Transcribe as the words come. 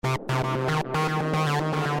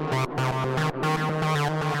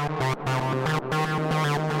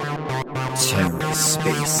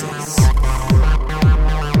TerraSpaces.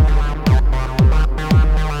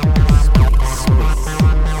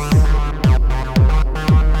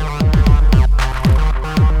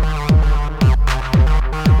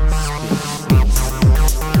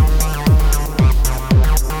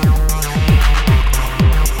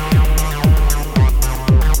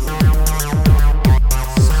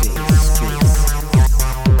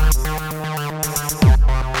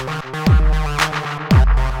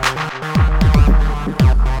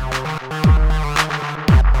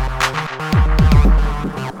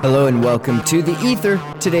 Hello and welcome to The Ether.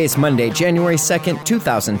 Today is Monday, January 2nd,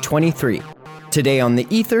 2023. Today on The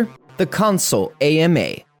Ether, the Console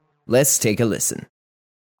AMA. Let's take a listen.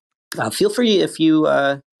 Feel free if you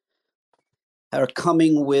are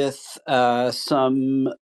coming with some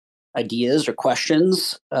ideas or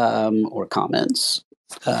questions or comments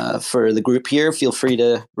for the group here. Feel free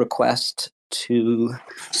to request to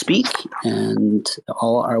speak, and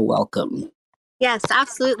all are welcome. Yes,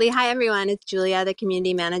 absolutely. Hi, everyone. It's Julia, the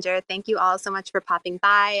community manager. Thank you all so much for popping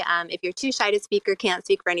by. If you're too shy to speak or can't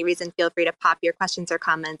speak for any reason, feel free to pop your questions or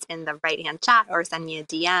comments in the right-hand chat or send me a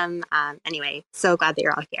DM. Anyway, so glad that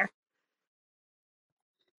you're all here.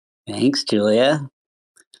 Thanks, Julia.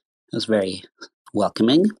 That was very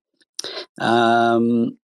welcoming.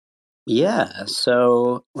 Yeah,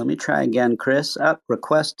 so let me try again. Chris, up,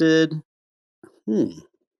 requested. Here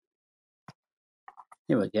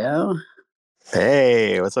we go.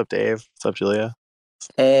 Hey, what's up, Dave? What's up, Julia?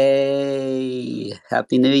 Hey,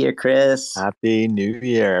 Happy New Year, Chris. Happy New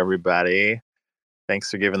Year, everybody.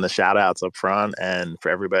 Thanks for giving the shout outs up front and for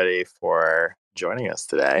everybody for joining us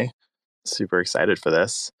today. Super excited for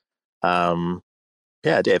this.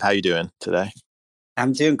 Yeah, Dave, how you doing today?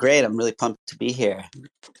 I'm doing great. I'm really pumped to be here.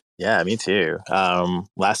 Yeah, me too.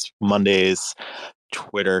 Last Monday's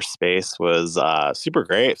Twitter space was super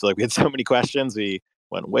great. I feel like we had so many questions. We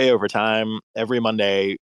went way over time. Every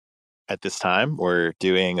Monday at this time, we're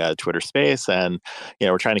doing a Twitter space, and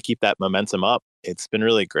we're trying to keep that momentum up. It's been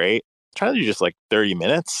really great. Trying to do just like 30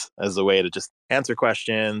 minutes as a way to just answer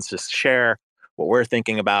questions, just share what we're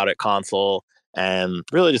thinking about at Console, and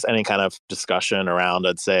really just any kind of discussion around,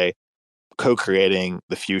 I'd say, co-creating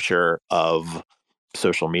the future of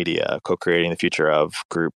social media, co-creating the future of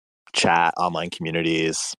group chat, online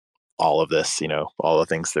communities, all of this, all the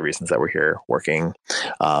things, the reasons that we're here working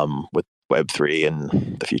with Web3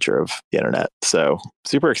 and the future of the internet. So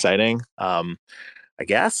super exciting. I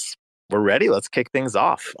guess we're ready. Let's kick things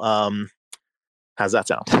off. How's that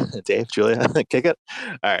sound? Dave, Julia, kick it.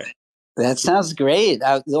 All right. That sounds great.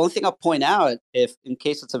 The only thing I'll point out, if in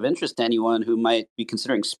case it's of interest to anyone who might be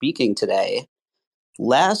considering speaking today,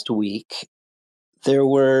 last week there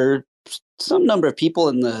were some number of people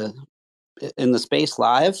in the space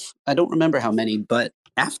live. I don't remember how many, but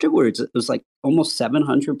afterwards it was like almost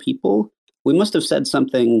 700 people. We must have said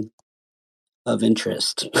something of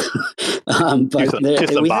interest. Some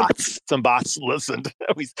bots listened.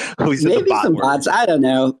 we said maybe the bot some word. bots. I don't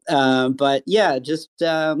know. But yeah, just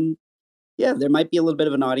there might be a little bit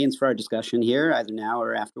of an audience for our discussion here, either now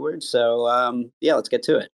or afterwards. So let's get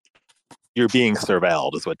to it. You're being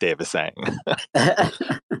surveilled, is what Dave is saying.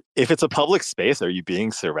 If it's a public space, are you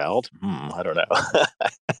being surveilled? I don't know.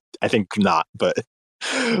 I think not, but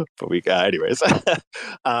we anyways. It's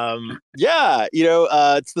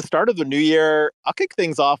the start of the new year. I'll kick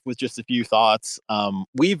things off with just a few thoughts.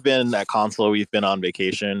 We've been at Console, we've been on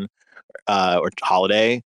vacation or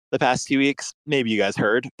holiday the past 2 weeks. Maybe you guys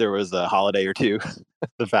heard there was a holiday or two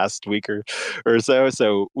the past week or so.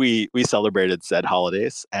 So we celebrated said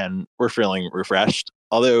holidays, and we're feeling refreshed.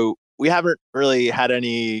 Although we haven't really had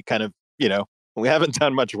any kind of, we haven't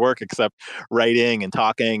done much work except writing and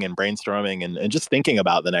talking and brainstorming and just thinking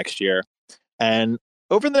about the next year. And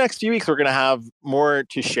over the next few weeks, we're going to have more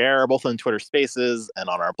to share, both on Twitter Spaces and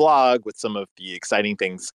on our blog, with some of the exciting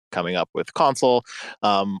things coming up with Console.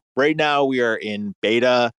 Right now, we are in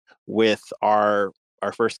beta with our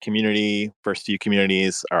first few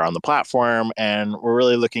communities are on the platform, and we're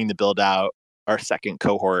really looking to build out our second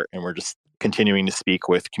cohort, and we're just continuing to speak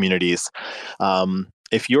with communities.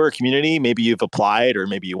 If you're a community, maybe you've applied or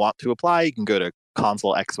maybe you want to apply, you can go to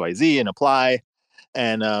Console XYZ and apply.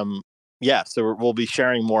 And so we'll be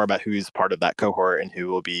sharing more about who's part of that cohort and who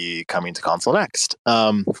will be coming to Console next.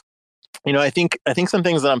 I think some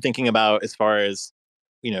things that I'm thinking about as far as,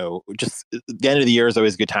 just the end of the year is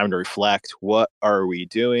always a good time to reflect. What are we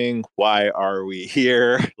doing? Why are we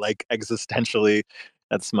here? Like existentially,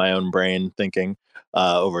 that's my own brain thinking,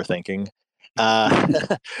 overthinking.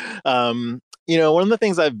 One of the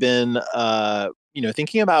things I've been,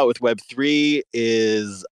 thinking about with Web3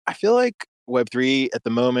 is I feel like Web3 at the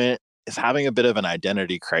moment is having a bit of an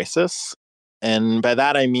identity crisis. And by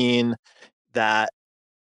that, I mean that,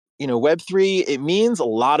 Web3, it means a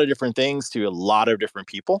lot of different things to a lot of different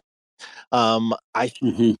people. I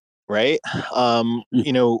Mm-hmm. Right.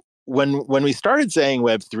 When we started saying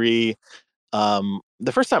Web3,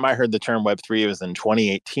 the first time I heard the term Web3 was in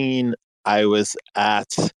 2018. I was at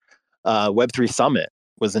Web3 Summit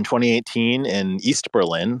was in 2018 in East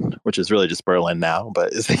Berlin, which is really just Berlin now,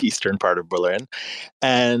 but is the eastern part of Berlin.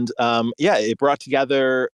 And it brought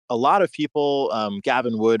together a lot of people.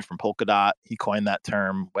 Gavin Wood from Polkadot, he coined that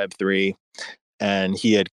term Web3, and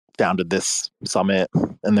he had founded this summit.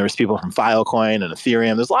 And there was people from Filecoin and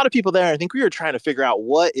Ethereum. There's a lot of people there. I think we were trying to figure out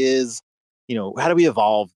how do we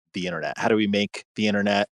evolve the internet? How do we make the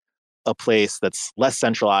internet a place that's less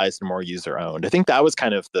centralized and more user owned? I think that was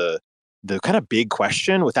kind of the kind of big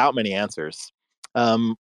question without many answers.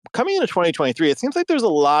 Coming into 2023, it seems like there's a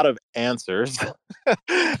lot of answers,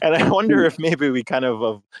 and I wonder if maybe we kind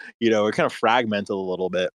of we're kind of fragmented a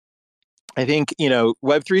little bit. I think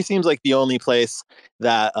Web3 seems like the only place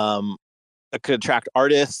that could attract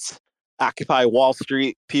artists, Occupy Wall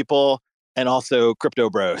Street people, and also crypto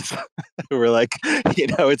bros who were like,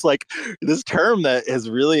 it's like this term that has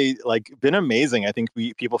really been amazing. I think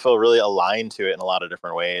people feel really aligned to it in a lot of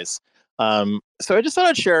different ways. So I just thought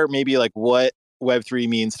I'd share maybe what Web3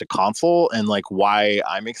 means to Console and why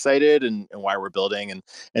I'm excited and why we're building.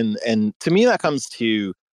 And to me, that comes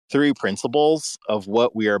to three principles of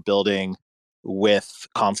what we are building with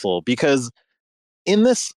Console, because in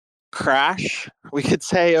this crash, we could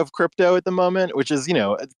say, of crypto at the moment, which is,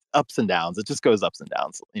 ups and downs. It just goes ups and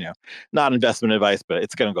downs, not investment advice, but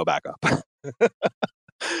it's going to go back up.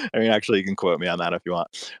 I mean, actually, you can quote me on that if you want.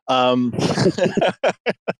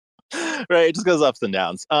 Right. It just goes ups and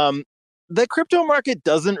downs. The crypto market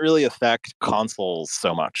doesn't really affect consoles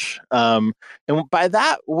so much. And by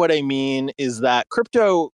that, what I mean is that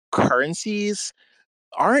cryptocurrencies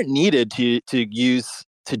aren't needed to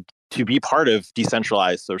be part of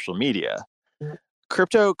decentralized social media.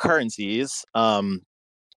 Cryptocurrencies, Bitcoin,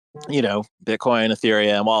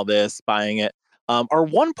 Ethereum, all this, buying it, are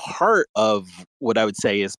one part of what I would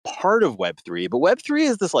say is part of Web3. But Web3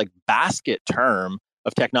 is this basket term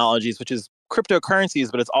of technologies, which is cryptocurrencies,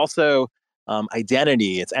 but it's also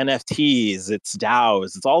identity, it's NFTs, it's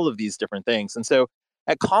DAOs, it's all of these different things. And so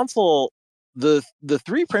at Console, the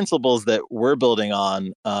three principles that we're building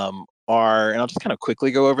on are, and I'll just kind of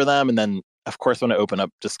quickly go over them, and then of course want to open up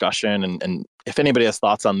discussion, and if anybody has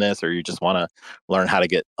thoughts on this or you just want to learn how to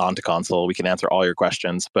get onto Console, we can answer all your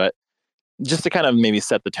questions. But just to kind of maybe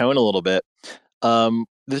set the tone a little bit,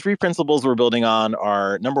 the three principles we're building on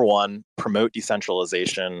are, number one, promote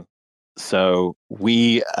decentralization. So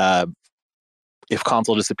if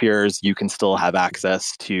Console disappears, you can still have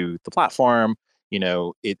access to the platform.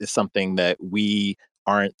 It is something that we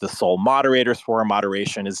aren't the sole moderators for.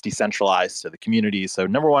 Moderation is decentralized to the community. So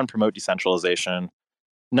number one, promote decentralization.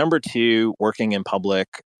 Number two, working in public.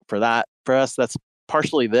 For us, that's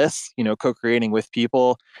partially this, co-creating with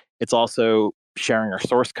people. It's also sharing our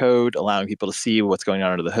source code, allowing people to see what's going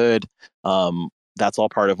on under the hood. That's all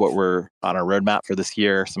part of what we're on our roadmap for this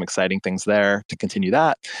year. Some exciting things there to continue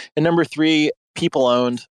that. And number three, people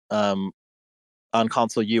owned. On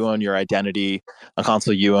Console, you own your identity. On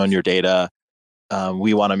Console, you own your data.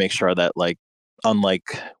 We want to make sure that, unlike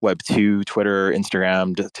Web2, Twitter,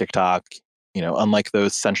 Instagram, TikTok, unlike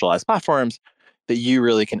those centralized platforms, that you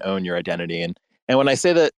really can own your identity. And when I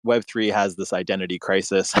say that Web3 has this identity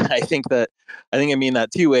crisis, I think I mean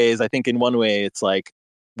that two ways. I think in one way, it's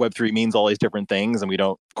Web3 means all these different things, and we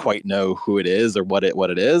don't quite know who it is or what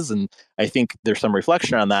it is. And I think there's some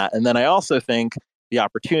reflection on that. And then I also think the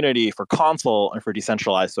opportunity for Console and for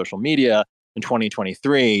decentralized social media in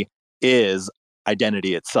 2023 is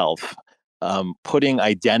identity itself. Putting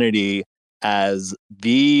identity as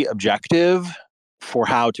the objective for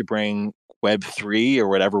how to bring Web3 or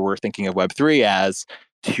whatever we're thinking of Web3 as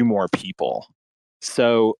to more people.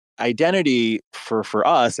 So identity for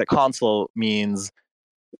us at Console means,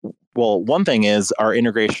 well, one thing is our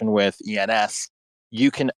integration with ENS. You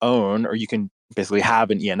can own, or you can basically have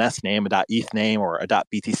an ENS name, a .eth name, or a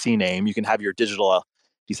 .btc name. You can have your digital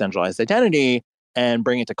decentralized identity and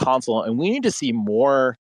bring it to Console. And we need to see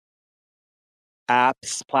more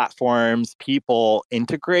apps, platforms, people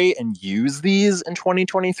integrate and use these in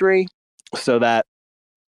 2023 so that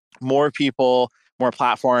more people, more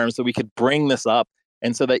platforms, so we could bring this up,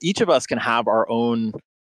 and so that each of us can have our own,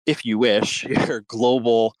 if you wish, your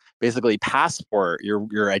global, basically passport,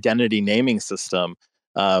 your identity naming system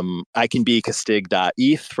I can be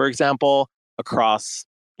castig.eth, for example, across,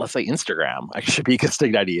 let's say, Instagram. I should be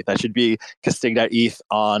castig.eth. I should be castig.eth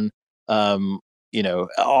on,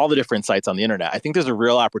 all the different sites on the internet. I think there's a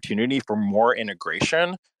real opportunity for more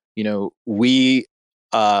integration. We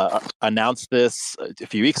announced this a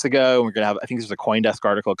few weeks ago. We're going to have, I think there's a CoinDesk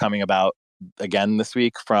article coming about again this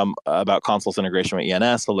week about Consul's integration with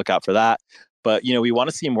ENS. So look out for that. But, we want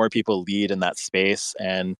to see more people lead in that space,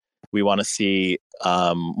 and we want to see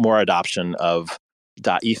more adoption of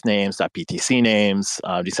 .eth names, .btc names,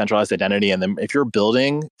 decentralized identity. And then if you're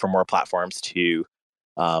building for more platforms to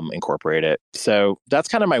incorporate it. So that's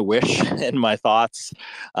kind of my wish and my thoughts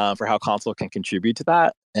for how Consul can contribute to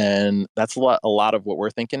that. And that's a lot of what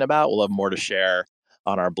we're thinking about. We'll have more to share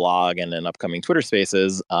on our blog and in upcoming Twitter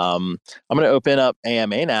spaces. I'm going to open up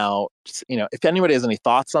AMA now. Just, if anybody has any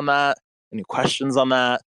thoughts on that, any questions on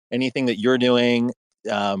that, anything that you're doing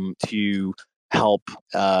to help,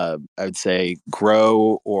 I would say,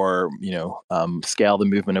 grow or, scale the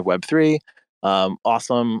movement of Web3,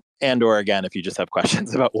 awesome. And or again, if you just have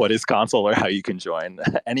questions about what is Consul or how you can join,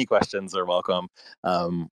 any questions are welcome.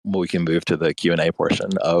 We can move to the Q&A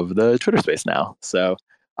portion of the Twitter space now. So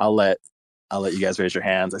I'll let you guys raise your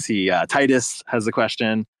hands. I see Titus has a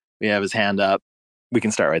question. We have his hand up. We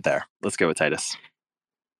can start right there. Let's go with Titus.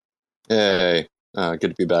 Hey, good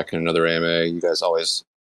to be back in another AMA. You guys always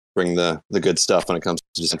bring the good stuff when it comes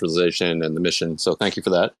to decentralization and the mission. So thank you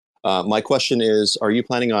for that. My question is, are you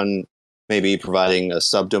planning on maybe providing a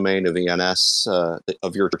subdomain of ENS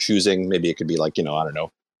of your choosing? Maybe it could be like,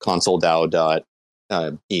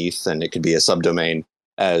 consul.dao.eth, and it could be a subdomain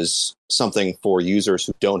as something for users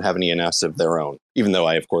who don't have an ENS of their own, even though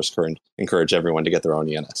I, of course, encourage everyone to get their own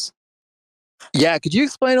ENS. Yeah, could you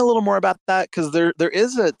explain a little more about that? Because there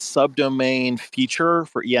is a subdomain feature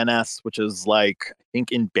for ENS, which is I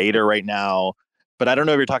think in beta right now. But I don't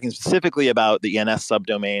know if you're talking specifically about the ENS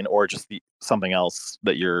subdomain or just something else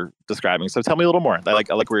that you're describing. So tell me a little more. I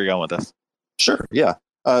like where you're going with this. Sure. Yeah.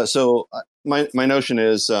 So my notion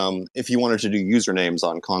is if you wanted to do usernames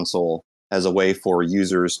on Consul as a way for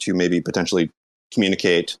users to maybe potentially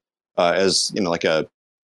communicate as like a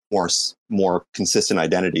more consistent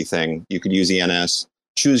identity thing, you could use ENS.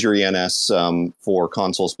 Choose your ENS for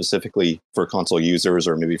Consul, specifically for Consul users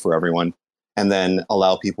or maybe for everyone, and then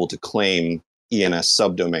allow people to claim ENS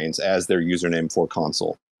subdomains as their username for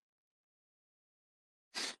Consul.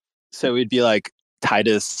 So it'd be like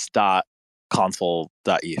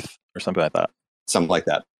titus.consul.eth or something like that. Something like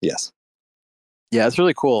that, yes. Yeah, it's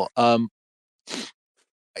really cool.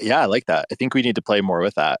 Yeah, I like that. I think we need to play more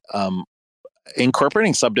with that.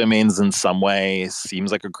 Incorporating subdomains in some way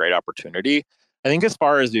seems like a great opportunity. I think as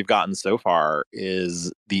far as we've gotten so far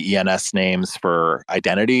is the ENS names for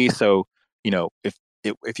identity. So,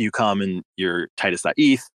 if you come and you're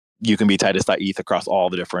titus.eth, you can be titus.eth across all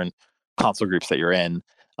the different Consul groups that you're in.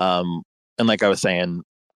 And like I was saying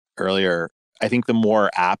earlier, I think the more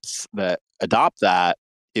apps that adopt that,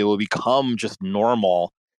 it will become just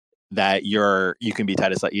normal that you can be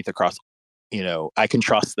titus.eth across. I can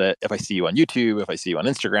trust that if I see you on YouTube, if I see you on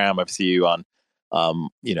Instagram, if I see you on, a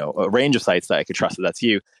range of sites, that I could trust that that's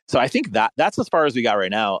you. So I think that's as far as we got right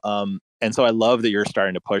now. And so I love that you're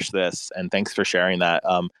starting to push this, and thanks for sharing that.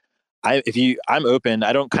 I'm open.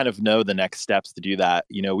 I don't kind of know the next steps to do that.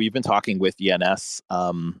 We've been talking with ENS,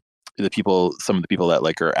 some of the people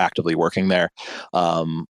that are actively working there,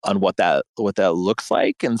 on what that looks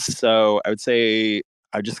like. And so I would say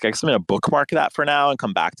I'm going to bookmark that for now and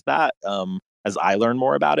come back to that as I learn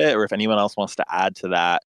more about it, or if anyone else wants to add to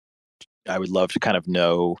that. I would love to kind of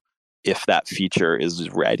know if that feature is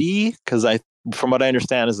ready, because from what I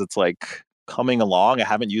understand is it's coming along. I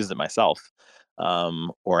haven't used it myself,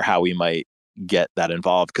 or how we might get that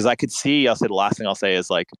involved. Because I'll say the last thing I'll say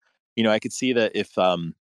is I could see that if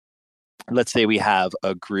let's say we have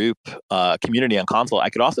a group community on Consul,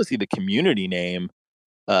 I could also see the community name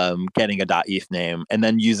getting a .eth name, and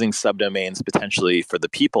then using subdomains potentially for the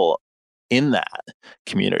people in that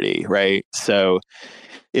community, right? So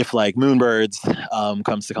if Moonbirds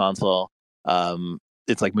comes to Consul,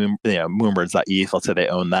 it's moonbirds.eth, let's say they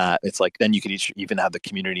own that. It's then you could even have the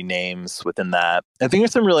community names within that. I think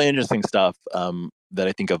there's some really interesting stuff that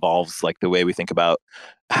I think evolves the way we think about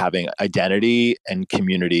having identity and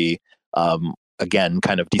community, again,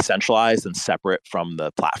 kind of decentralized and separate from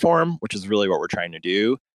the platform, which is really what we're trying to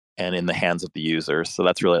do, and in the hands of the users. So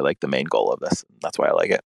that's really the main goal of this. That's why I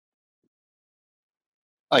like it.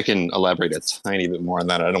 I can elaborate a tiny bit more on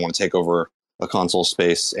that. I don't want to take over a Consul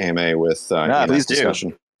space AMA with please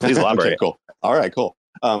discussion. Please elaborate. Okay, cool. All right, cool.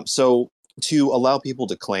 So to allow people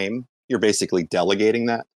to claim, you're basically delegating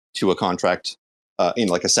that to a contract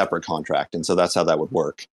like a separate contract. And so that's how that would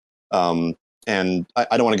work. And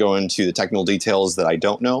I don't want to go into the technical details that I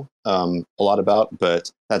don't know a lot about,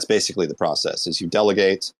 but that's basically the process: is you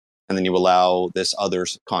delegate, and then you allow this other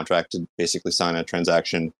contract to basically sign a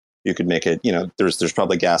transaction. You could make it, there's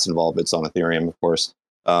probably gas involved. It's on Ethereum, of course.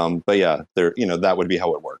 But yeah, that would be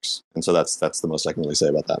how it works. And so that's the most I can really say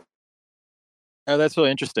about that. Oh, that's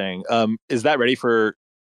really interesting. Is that ready for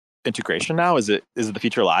integration now? Is it the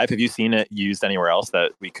feature live? Have you seen it used anywhere else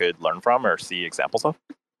that we could learn from or see examples of?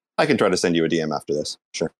 I can try to send you a DM after this.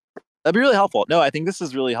 Sure. That'd be really helpful. No, I think this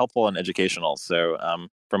is really helpful and educational. So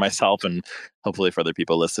for myself and hopefully for other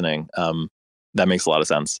people listening, that makes a lot of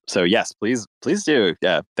sense. So yes, please do.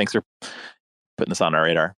 Yeah. Thanks for putting this on our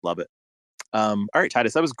radar. Love it. All right,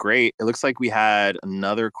 Titus, that was great. It looks like we had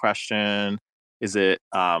another question. Is it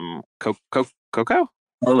Coco?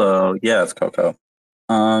 Hello. Yeah, it's Coco.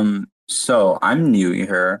 So I'm new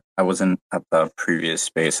here. I wasn't at the previous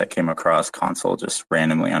space. I came across Console just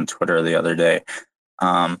randomly on Twitter the other day.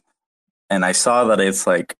 And I saw that it's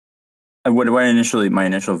like, my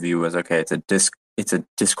initial view was, okay, it's a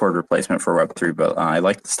Discord replacement for Web3, but I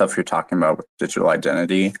like the stuff you're talking about with digital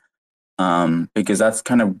identity. Because that's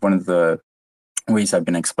kind of one of the ways I've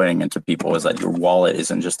been explaining it to people, is that your wallet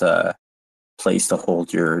isn't just a place to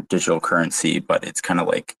hold your digital currency, but it's kind of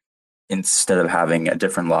like, instead of having a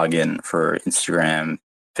different login for Instagram,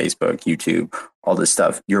 Facebook, YouTube, all this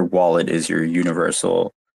stuff, your wallet is your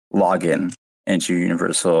universal login and your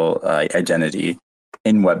universal identity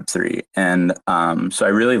in Web3. And so I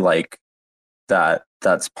really like that.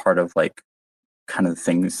 That's part of like kind of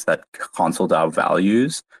things that Console DAO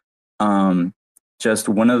values. Just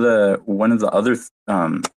one of the other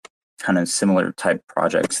kind of similar type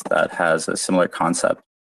projects that has a similar concept,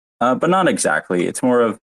 but not exactly. It's more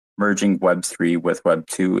of merging Web3 with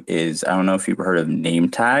Web2 is, I don't know if you've heard of name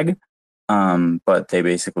tag, but they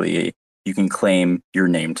basically, you can claim your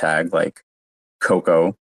name tag like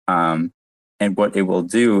Coco. And what it will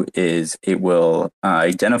do is it will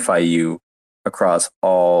identify you across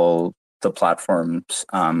all the platforms,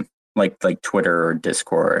 like Twitter or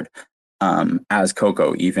Discord, as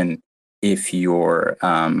Coco, even if your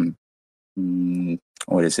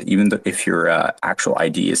if your actual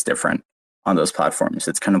ID is different on those platforms.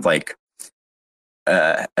 It's kind of like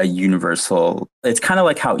a universal. It's kind of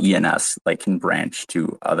like how ENS like can branch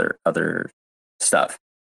to other stuff.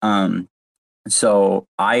 So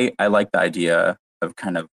I like the idea of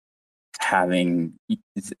kind of having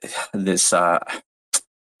this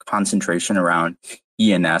concentration around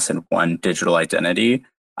ENS and one digital identity.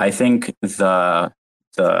 I think the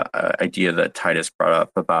idea that Titus brought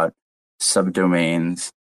up about subdomains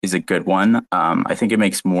is a good one. I think it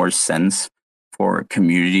makes more sense for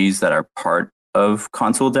communities that are part of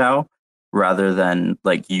Console DAO rather than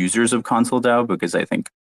like users of Console DAO, because I think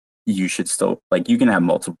you should still, like, you can have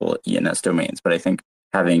multiple ENS domains, but I think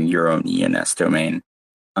having your own ENS domain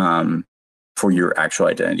for your actual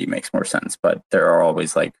identity makes more sense. But there are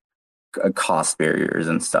always like cost barriers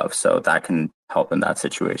and stuff, so that can help in that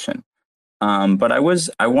situation. But I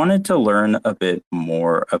wanted to learn a bit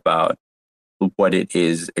more about what it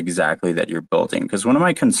is exactly that you're building, because one of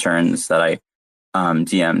my concerns that I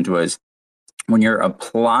DM'd was when you're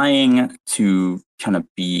applying to kind of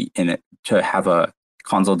be in it, to have a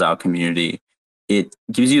Console DAO community, it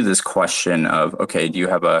gives you this question of, okay, do you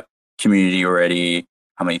have a community already?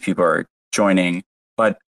 How many people are joining?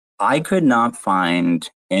 But I could not find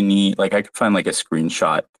any, like, I could find like a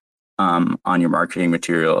screenshot on your marketing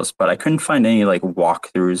materials, but I couldn't find any like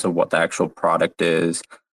walkthroughs of what the actual product is.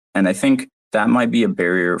 And I think that might be a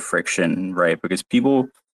barrier of friction, right? Because people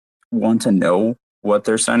want to know what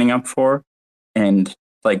they're signing up for. And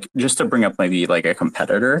like, just to bring up maybe like a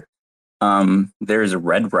competitor, there's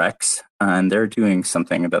Red Rex, and they're doing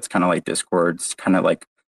something that's kind of like Discord's kind of like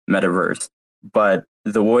metaverse. But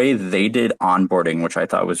the way they did onboarding, which I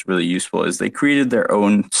thought was really useful, is they created their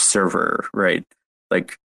own server, right?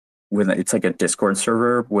 Like it's like a Discord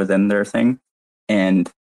server within their thing. And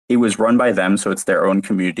it was run by them, so it's their own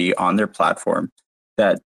community on their platform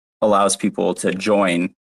that allows people to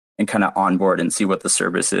join and kind of onboard and see what the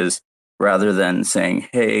service is, rather than saying,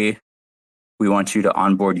 hey, we want you to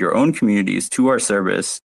onboard your own communities to our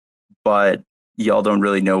service, but y'all don't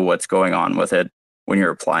really know what's going on with it when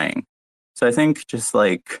you're applying. So I think just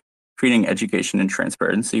like creating education and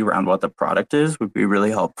transparency around what the product is would be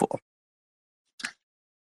really helpful.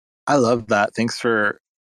 I love that. Thanks for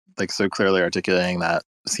like so clearly articulating that.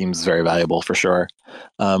 Seems very valuable for sure.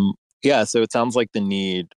 Yeah, so it sounds like the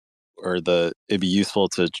need, or it'd be useful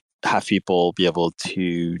to have people be able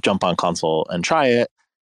to jump on Console and try it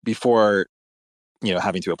before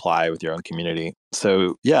having to apply with your own community.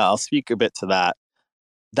 So yeah, I'll speak a bit to that.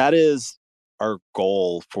 That is our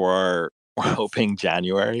goal for we're hoping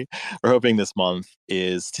January. We're hoping this month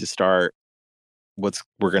is to start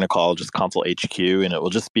we're going to call just Console HQ, and it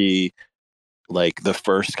will just be like the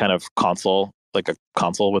first kind of console, like a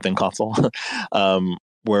console within console,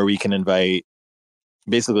 where we can invite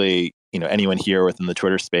basically anyone here within the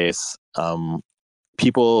Twitter space.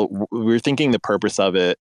 People, we're thinking the purpose of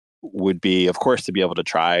it would be, of course, to be able to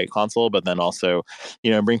try console, but then also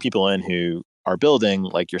bring people in who are building,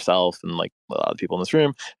 like yourself and like a lot of people in this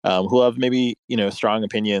room, who have maybe strong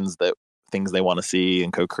opinions, that things they want to see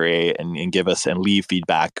and co-create and give us and leave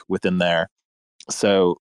feedback within there.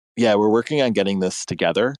 So yeah, we're working on getting this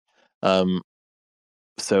together.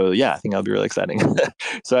 So yeah, I think that'll be really exciting.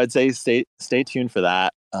 So I'd say stay tuned for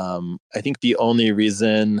that. I think the only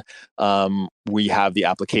reason we have the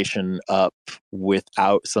application up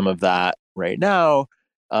without some of that right now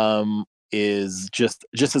is just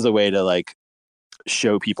as a way to like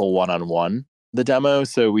show people one-on-one the demo.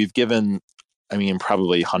 So we've given,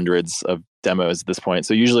 probably hundreds of demos at this point.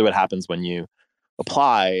 So usually what happens when you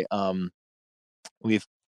apply, we've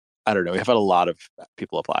had a lot of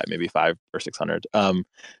people apply, maybe 500 or 600. And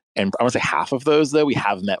I want to say half of those, though, we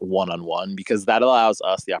have met one-on-one, because that allows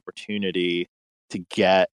us the opportunity to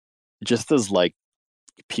get, just as like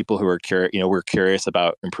people who are curious, we're curious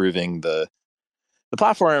about improving the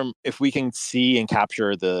platform. If we can see and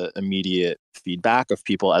capture the immediate feedback of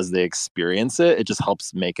people as they experience it, it just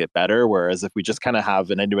helps make it better. Whereas if we just kind of have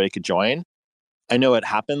and anybody could join, I know it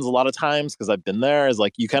happens a lot of times because I've been there, is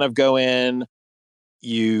like you kind of go in,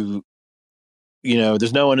 there's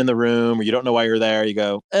no one in the room, or you don't know why you're there. You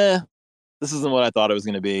go, this isn't what I thought it was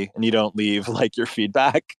going to be. And you don't leave like your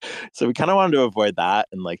feedback. So we kind of wanted to avoid that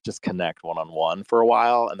and like just connect one-on-one for a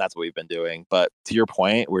while. And that's what we've been doing. But to your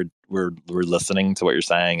point, we're listening to what you're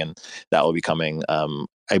saying, and that will be coming,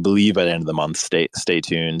 I believe, by the end of the month. Stay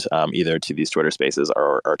tuned, either to these Twitter spaces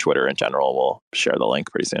or Twitter in general. We'll share the link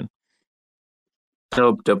pretty soon.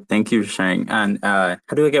 Dope. Thank you for sharing. And how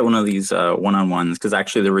do I get one of these one-on-ones? Because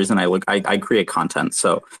actually, the reason I create content,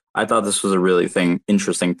 so I thought this was a really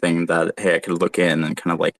interesting thing that, hey, I could look in and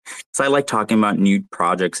kind of like, because I like talking about new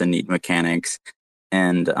projects and neat mechanics.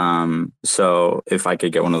 And so if I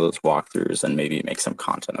could get one of those walkthroughs and maybe make some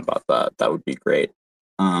content about that, that would be great.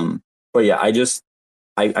 But yeah,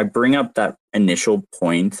 I bring up that initial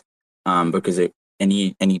point because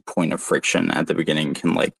any point of friction at the beginning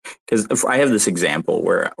can, like, because I have this example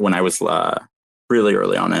where when I was really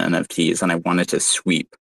early on in NFTs and I wanted to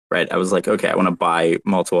sweep, right? I was like, okay, I want to buy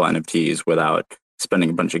multiple NFTs without spending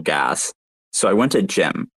a bunch of gas. So I went to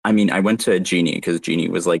Gem. I went to Genie because Genie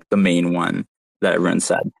was like the main one that everyone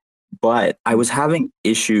said. But I was having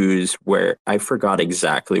issues where I forgot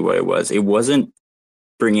exactly what it was. It wasn't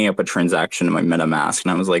bringing up a transaction in my MetaMask.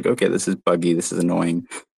 And I was like, okay, this is buggy. This is annoying.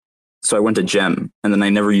 So I went to Gem, and then I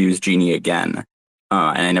never used Genie again.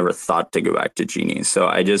 And I never thought to go back to Genie. So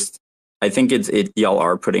I think y'all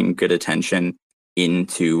are putting good attention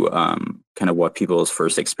into kind of what people's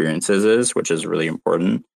first experiences is, which is really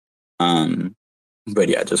important. But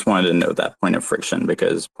yeah, just wanted to note that point of friction,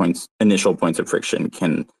 because initial points of friction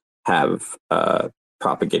can have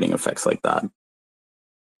propagating effects like that.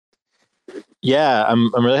 Yeah,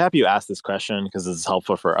 I'm really happy you asked this question, because it's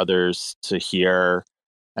helpful for others to hear.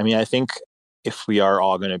 I think if we are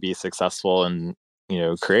all going to be successful in,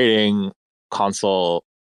 creating console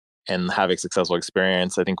and having successful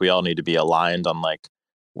experience, I think we all need to be aligned on like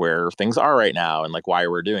where things are right now and like why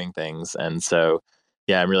we're doing things. And so,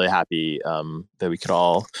 yeah, I'm really happy that we could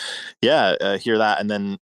all, hear that. And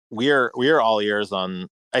then we are all ears on.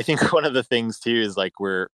 I think one of the things too is like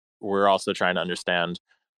we're also trying to understand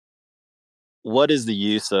what is the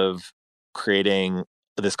use of creating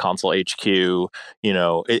this console HQ.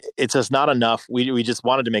 It's just not enough. We just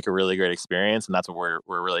wanted to make a really great experience, and that's what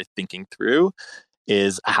we're really thinking through,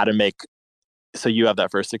 is how to make so you have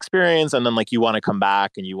that first experience, and then like you want to come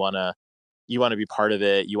back and you want to be part of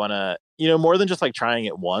it. You want to, more than just like trying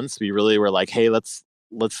it once. We really were like, hey, let's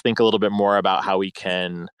think a little bit more about how we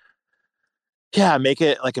can make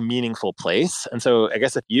it like a meaningful place. And so I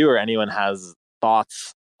guess if you or anyone has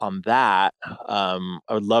thoughts on that, I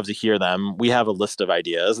would love to hear them. We have a list of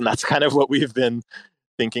ideas, and that's kind of what we've been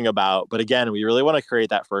thinking about. But again, we really want to create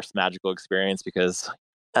that first magical experience because,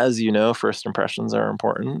 as you know, first impressions are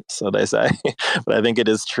important, so they say. But I think it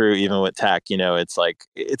is true even with tech. It's like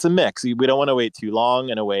it's a mix. We don't want to wait too long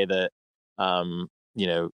in a way that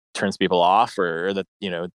turns people off, or that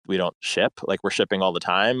we don't ship. Like, we're shipping all the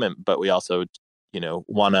time, but we also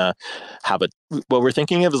want to have what we're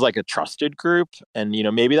thinking of is like a trusted group. And,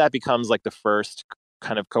 maybe that becomes like the first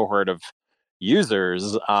kind of cohort of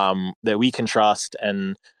users that we can trust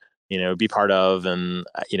and, be part of. And,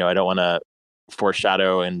 I don't want to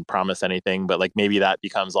foreshadow and promise anything, but like maybe that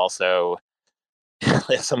becomes also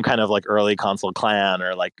some kind of like early console clan,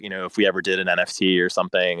 or like, if we ever did an NFT or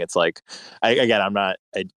something. It's like, I'm not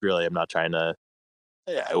trying to,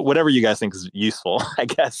 whatever you guys think is useful, I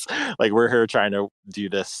guess. Like, we're here trying to do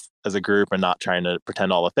this as a group and not trying to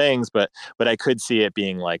pretend all the things, but I could see it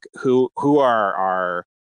being like, who are our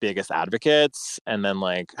biggest advocates, and then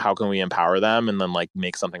like, how can we empower them, and then like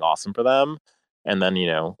make something awesome for them, and then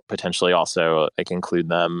potentially also like include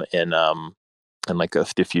them in like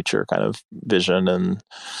the future kind of vision and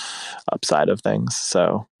upside of things.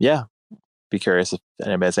 So yeah, be curious if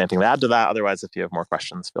anybody has anything to add to that. Otherwise, if you have more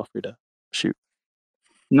questions, feel free to shoot.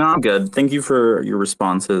 No, I'm good. Thank you for your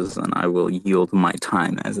responses, and I will yield my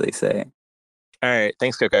time, as they say. All right.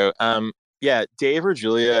 Thanks, Coco. Yeah, Dave or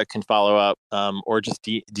Julia can follow up, or just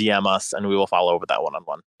DM us, and we will follow up with that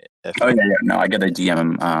one-on-one. No, I got a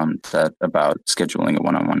DM that about scheduling a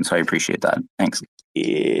one-on-one, so I appreciate that. Thanks.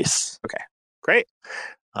 Yes. Okay. Great.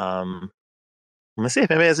 Let me see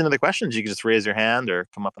if anybody has any other questions. You can just raise your hand or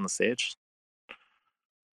come up on the stage.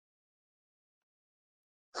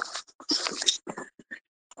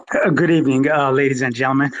 Good evening, ladies and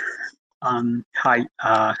gentlemen. Hi,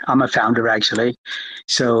 I'm a founder actually.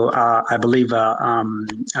 So I believe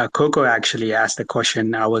Coco actually asked the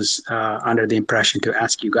question I was under the impression to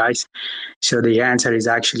ask you guys. So the answer is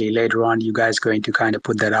actually later on, you guys going to kind of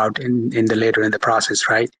put that out in the process,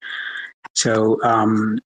 right? So, I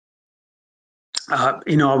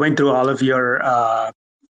went through all of your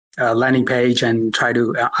landing page and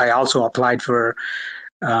I also applied for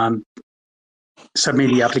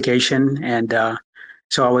submit the application. And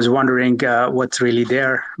so I was wondering what's really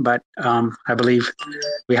there, but I believe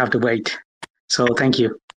we have to wait. So thank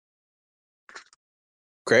you.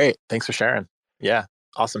 Great. Thanks for sharing. Yeah.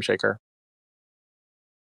 Awesome, Shaker.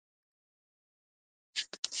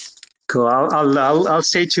 Cool. I'll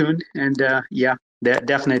stay tuned, and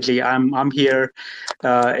definitely I'm here,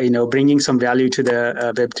 bringing some value to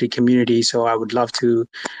the Web3 community. So I would love to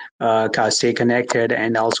stay connected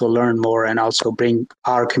and also learn more, and also bring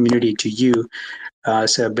our community to you.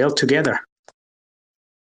 So build together.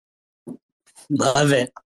 Love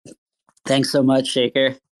it. Thanks so much,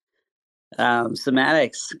 Shaker.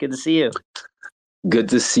 Somatics, good to see you. Good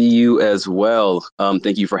to see you as well.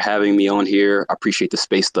 Thank you for having me on here. I appreciate the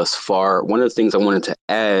space thus far. One of the things I wanted to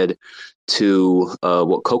add to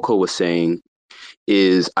what Coco was saying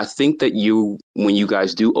is I think that when you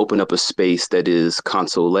guys do open up a space that is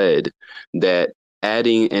console-led, that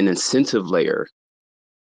adding an incentive layer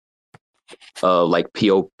like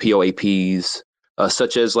POAPs,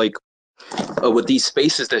 such as like with these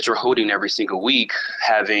spaces that you're holding every single week,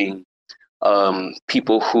 having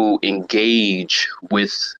people who engage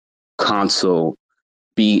with console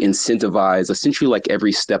be incentivized essentially like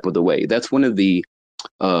every step of the way. That's one of the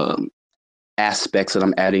aspects that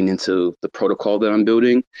I'm adding into the protocol that I'm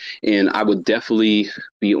building. And I would definitely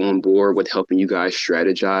be on board with helping you guys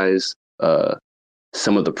strategize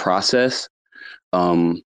some of the process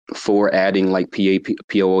for adding like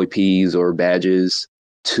POAPs or badges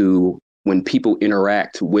to when people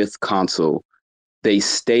interact with console. They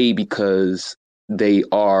stay because they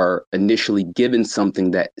are initially given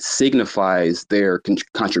something that signifies their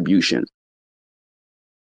contribution.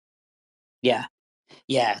 Yeah,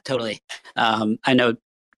 totally. I know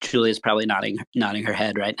Julia's probably nodding her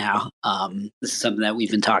head right now. This is something that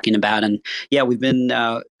we've been talking about, and yeah, we've been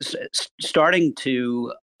starting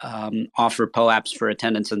to offer POAPs for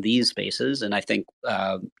attendance in these spaces, and I think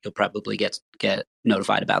you'll probably get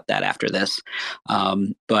notified about that after this.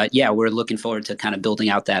 But yeah, we're looking forward to kind of building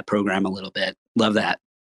out that program a little bit. Love that.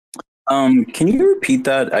 Can you repeat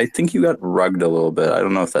that? I think you got rugged a little bit. I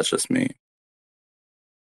don't know if that's just me.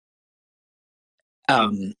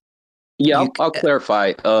 Yeah, I'll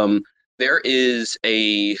clarify. There is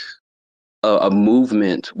a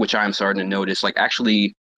movement which I'm starting to notice. Like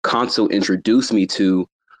actually, Console introduced me to.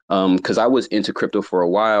 Because I was into crypto for a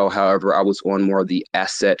while. However, I was on more of the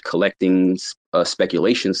asset collecting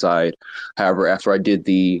speculation side. However, after I did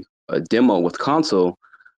the demo with Console,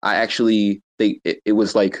 I actually it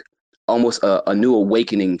was like almost a new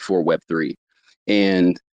awakening for Web3,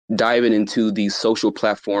 and diving into these social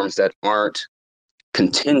platforms that aren't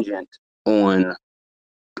contingent on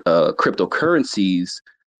cryptocurrencies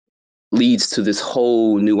leads to this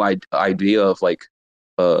whole new idea of like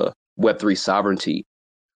Web3 sovereignty.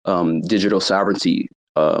 Digital sovereignty.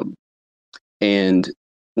 And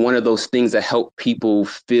one of those things that help people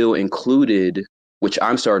feel included, which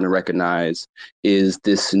I'm starting to recognize, is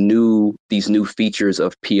these new features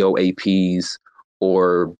of POAPs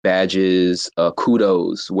or badges,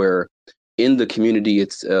 kudos, where in the community,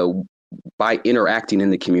 it's by interacting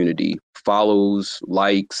in the community, follows,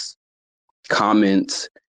 likes, comments,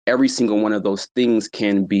 every single one of those things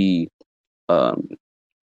can be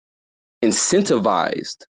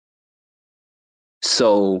incentivized.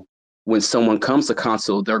 So when someone comes to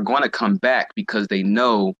Console, they're going to come back because they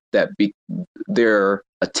know that their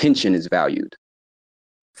attention is valued.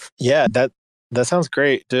 Yeah, that sounds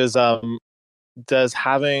great. Does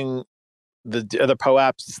having the other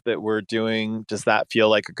POAPs that we're doing, does that feel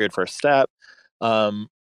like a good first step? I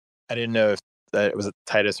didn't know if it was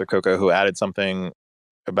Titus or Coco who added something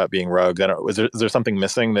about being rogue. Is there something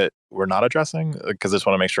missing that we're not addressing? Because I just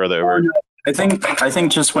want to make sure that we're. I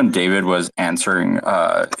think just when David was answering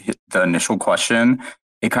the initial question,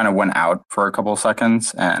 it kind of went out for a couple of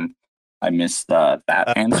seconds, and I missed that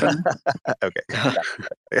answer. Okay.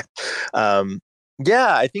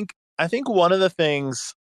 Yeah, I think one of the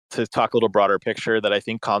things, to talk a little broader picture, that I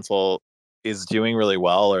think Console is doing really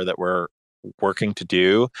well, or that we're working to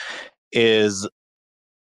do, is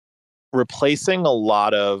replacing a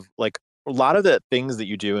lot of the things that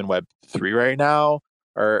you do in Web3 right now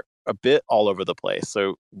are a bit all over the place.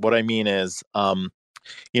 So what I mean is,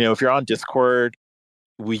 if you're on Discord,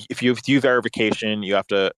 if you do verification, you have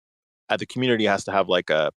to, the community has to have like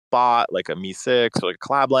a bot, like a Me6 or like a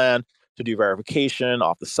Collabland to do verification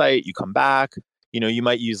off the site. You come back, you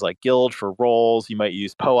might use like Guild for roles, you might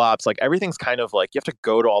use POAPs, like everything's kind of like, you have to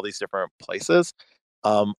go to all these different places.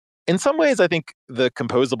 In some ways, I think the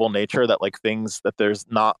composable nature that like things that they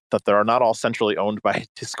are not all centrally owned by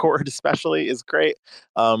Discord, especially, is great,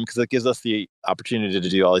 because it gives us the opportunity to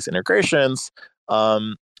do all these integrations.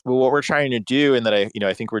 But what we're trying to do, and that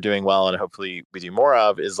I think we're doing well, and hopefully we do more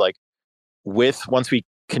of, is like, once we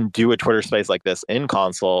can do a Twitter space like this in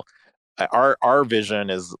Console, our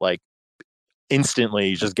vision is like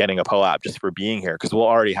instantly just getting a POAP just for being here, because we'll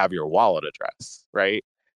already have your wallet address, right?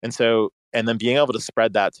 And then being able to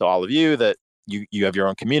spread that to all of you, that you have your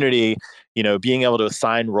own community, being able to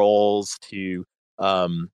assign roles to,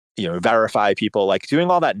 verify people, like doing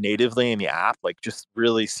all that natively in the app, like just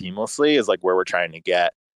really seamlessly, is like where we're trying to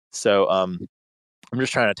get. So I'm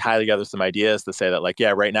just trying to tie together some ideas to say that, like,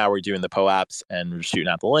 yeah, right now we're doing the POAPs and we're shooting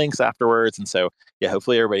out the links afterwards. And so, yeah,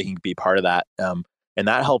 hopefully everybody can be part of that. And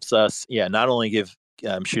that helps us, not only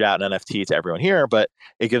shoot out an NFT to everyone here, but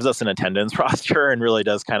it gives us an attendance roster, and really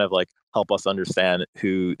does kind of like help us understand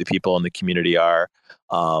who the people in the community are,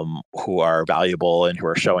 who are valuable and who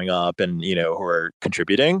are showing up and, who are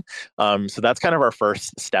contributing. So that's kind of our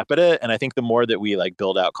first step at it. And I think the more that we like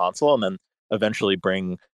build out Console, and then eventually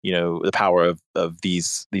bring, the power of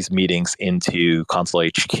these meetings into Console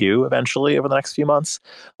HQ eventually over the next few months,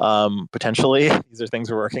 potentially, these are things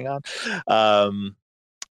we're working on.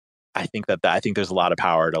 I think there's a lot of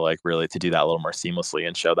power to like really to do that a little more seamlessly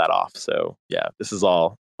and show that off. So yeah, this is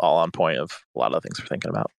all on point of a lot of the things we're thinking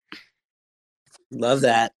about. Love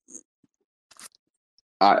that.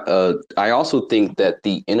 I also think that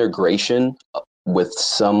the integration with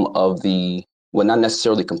some of the, well, not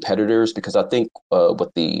necessarily competitors, because I think with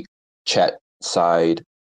the chat side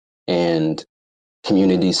and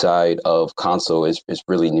community side of Console is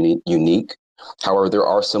really unique. However, there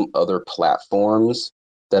are some other platforms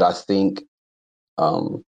that I think,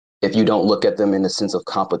 if you don't look at them in the sense of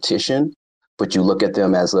competition, but you look at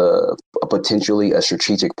them as a potentially a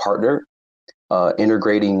strategic partner,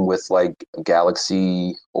 integrating with like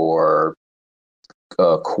Galaxy or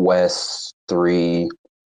Quest 3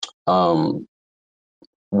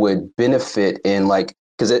 would benefit in like,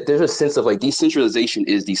 because there's a sense of like decentralization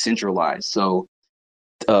is decentralized. So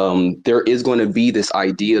there is going to be this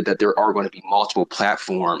idea that there are going to be multiple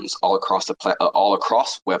platforms all across all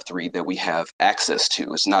across Web3 that we have access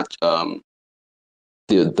to. It's not the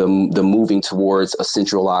moving towards a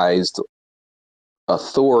centralized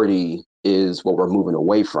authority is what we're moving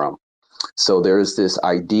away from. So there's this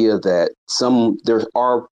idea that there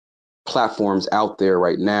are platforms out there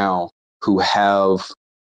right now who have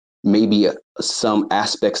maybe some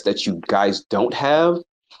aspects that you guys don't have,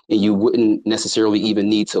 and you wouldn't necessarily even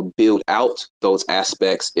need to build out those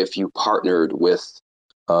aspects if you partnered with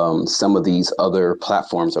some of these other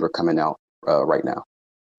platforms that are coming out right now.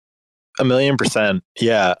 1,000,000%.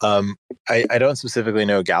 Yeah. I don't specifically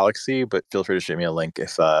know Galaxy, but feel free to shoot me a link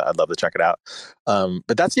if I'd love to check it out.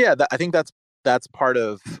 But I think that's part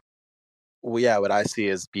of, what I see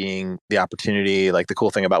as being the opportunity. Like the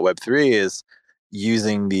cool thing about Web3 is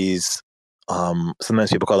using these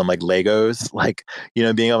sometimes people call them like Legos, like,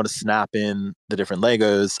 being able to snap in the different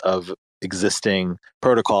Legos of existing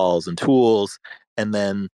protocols and tools. And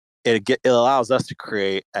then it allows us to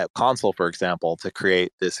create at Consul, for example, to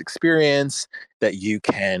create this experience that you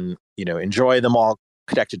can, enjoy them all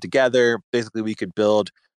connected together. Basically, we could build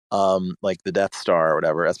like the Death Star or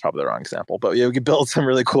whatever. That's probably the wrong example, but we could build some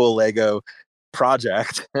really cool Lego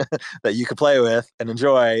project that you could play with and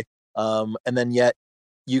enjoy. And then yet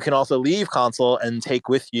you can also leave Consul and take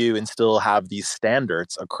with you and still have these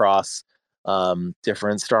standards across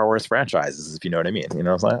different Star Wars franchises, if you know what I mean. You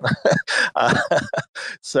know what I'm saying?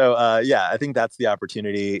 So I think that's the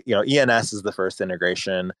opportunity. ENS is the first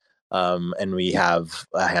integration, and we have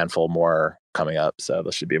a handful more coming up. So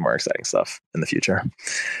this should be more exciting stuff in the future.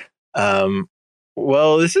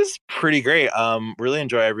 Well, this is pretty great. Really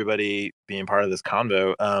enjoy everybody being part of this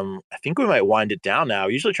convo. I think we might wind it down now.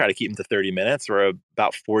 We usually try to keep them to 30 minutes. We're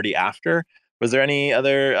about 40 after. Was there any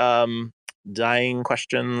other dying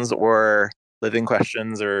questions or living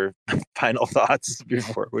questions or final thoughts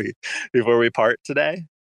before we part today?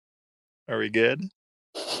 Are we good?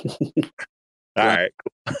 All right.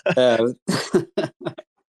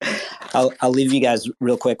 I'll leave you guys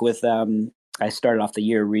real quick with I started off the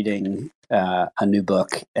year reading a new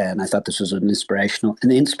book, and I thought this was an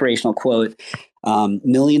inspirational quote.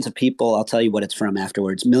 Millions of people, I'll tell you what it's from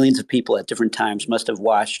afterwards. Millions of people at different times must have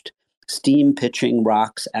watched steam pitching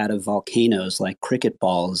rocks out of volcanoes like cricket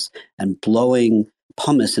balls and blowing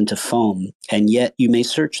pumice into foam. And yet you may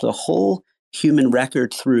search the whole human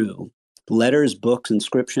record through letters, books,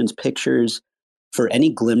 inscriptions, pictures for any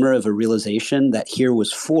glimmer of a realization that here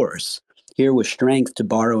was force, here was strength to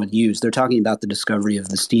borrow and use. They're talking about the discovery of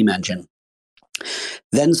the steam engine.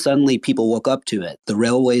 Then suddenly people woke up to it. The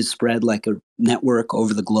railways spread like a network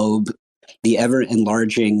over the globe. The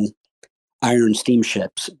ever-enlarging iron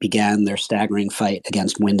steamships began their staggering fight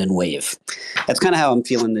against wind and wave. That's kind of how I'm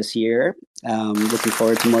feeling this year. Looking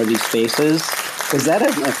forward to more of these spaces. Was that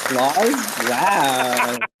an applause?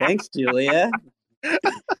 Wow. Thanks, Julia.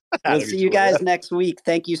 We'll see you guys next week.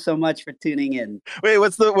 Thank you so much for tuning in. Wait,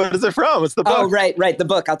 what is it from? What's the book? Oh, right. The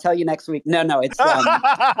book. I'll tell you next week. No, it's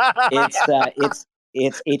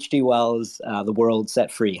H.G. Wells' The World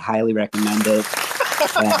Set Free. Highly recommend it.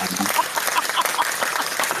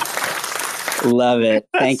 Love it.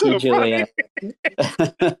 Thank you, Julia.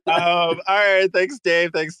 All right. Thanks,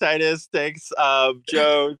 Dave. Thanks, Titus. Thanks,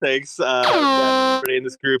 Joe. Thanks, everybody in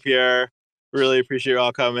this group here. Really appreciate you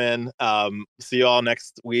all coming. See you all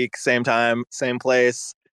next week. Same time, same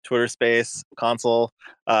place, Twitter Space, Consul.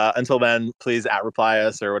 Until then, please @reply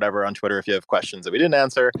us or whatever on Twitter if you have questions that we didn't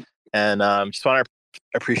answer. And just want to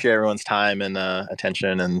appreciate everyone's time and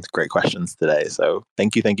attention and great questions today. So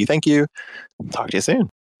thank you. Talk to you soon.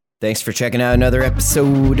 Thanks for checking out another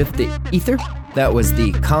episode of The Ether. That was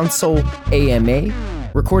the Consul AMA,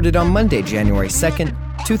 recorded on Monday, January 2nd,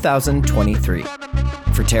 2023.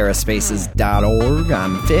 For TerraSpaces.org,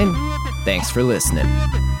 I'm Finn. Thanks for listening.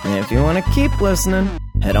 And if you want to keep listening,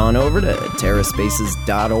 head on over to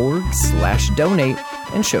TerraSpaces.org/donate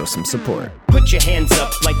and show some support. Put your hands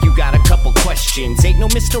up like you got a couple questions. Ain't no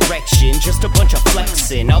misdirection, just a bunch of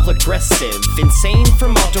flexing. All aggressive, insane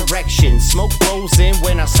from all directions. Smoke rolls in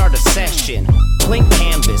when I start a session. Blank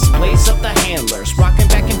canvas, blaze up the handlers. Rocking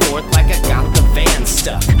back and forth like I got the van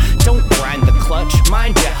stuck. Don't grind the clutch,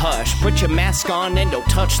 mind your hush. Put your mask on and don't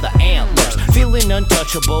touch the antlers. Feeling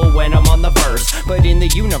untouchable when I'm on the verse. But in the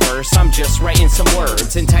universe, I'm just writing some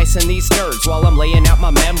words. Enticing these nerds while I'm laying out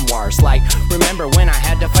my memoirs. Like, remember when I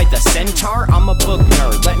had to fight the centaur? I'm a book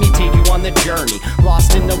nerd, let me take you on the journey.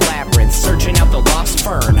 Lost in the labyrinth, searching out the lost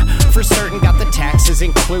fern. For certain got the taxes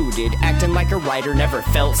included. Acting like a writer, never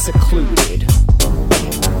felt secluded.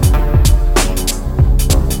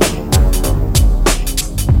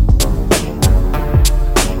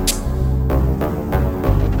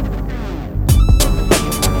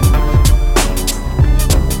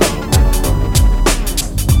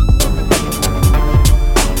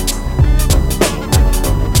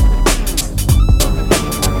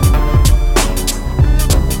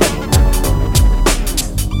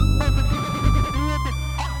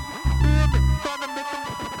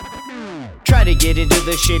 Get into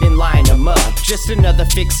the shit and line them up. Just another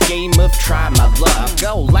fixed game of try my luck.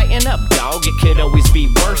 Go lighten up, dog, it could always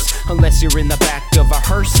be worse. Unless you're in the back of a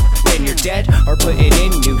hearse, then you're dead or putting in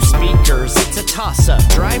new speakers. It's a toss-up,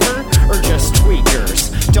 driver or just tweakers.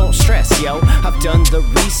 Don't stress, yo, I've done the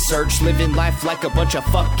research. Living life like a bunch of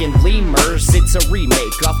fucking lemurs. It's a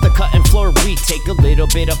remake, off the cutting floor we take a little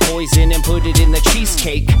bit of poison and put it in the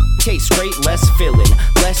cheesecake. Tastes great, less filling,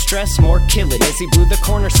 less stress, more killing. As he blew the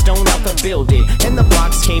cornerstone out the building, and the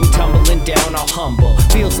blocks came tumbling down, all humble.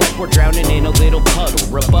 Feels like we're drowning in a little puddle.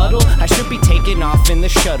 Rebuttal, I should be taking off in the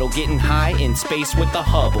shuttle, getting high in space with the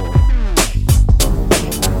Hubble.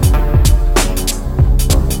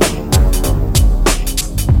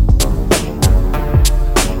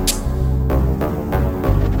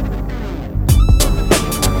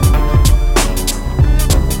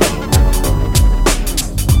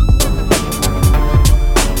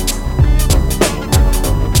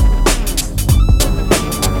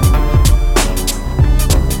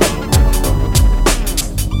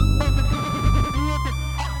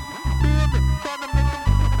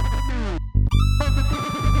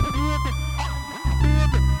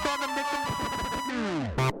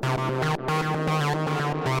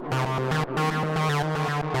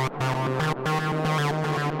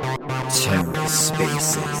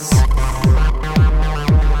 TerraSpaces.